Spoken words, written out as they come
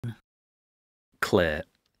Claire,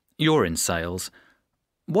 you're in sales.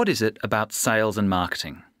 What is it about sales and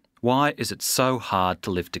marketing? Why is it so hard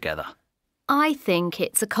to live together? I think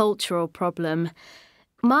it's a cultural problem.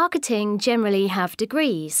 Marketing generally have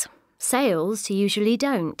degrees. Sales usually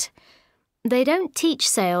don't. They don't teach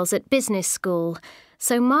sales at business school,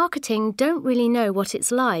 so marketing don't really know what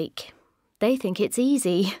it's like. They think it's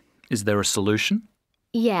easy. Is there a solution?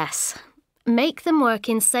 Yes. Make them work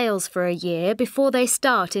in sales for a year before they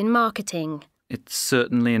start in marketing. It's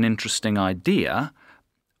certainly an interesting idea.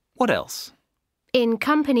 What else? In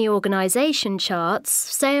company organisation charts,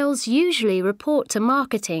 sales usually report to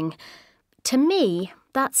marketing. To me,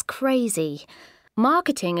 that's crazy.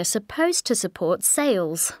 Marketing are supposed to support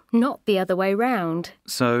sales, not the other way round.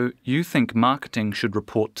 So you think marketing should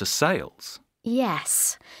report to sales?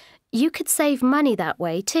 Yes. You could save money that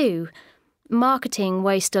way too. Marketing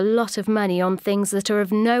waste a lot of money on things that are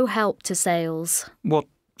of no help to sales. What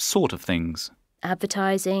sort of things?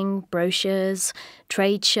 Advertising, brochures,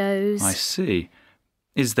 trade shows. I see.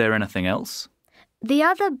 Is there anything else? The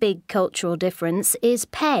other big cultural difference is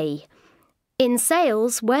pay. In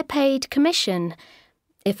sales, we're paid commission.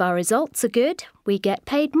 If our results are good, we get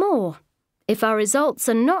paid more. If our results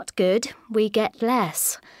are not good, we get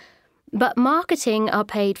less. But marketing are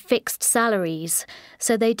paid fixed salaries,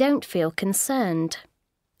 so they don't feel concerned.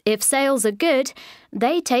 If sales are good,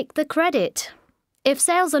 they take the credit. If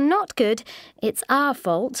sales are not good, it's our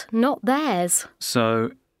fault, not theirs.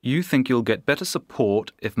 So you think you'll get better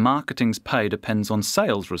support if marketing's pay depends on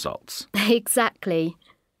sales results? Exactly.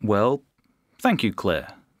 Well, thank you,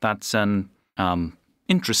 Claire. That's an,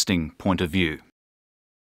 interesting point of view.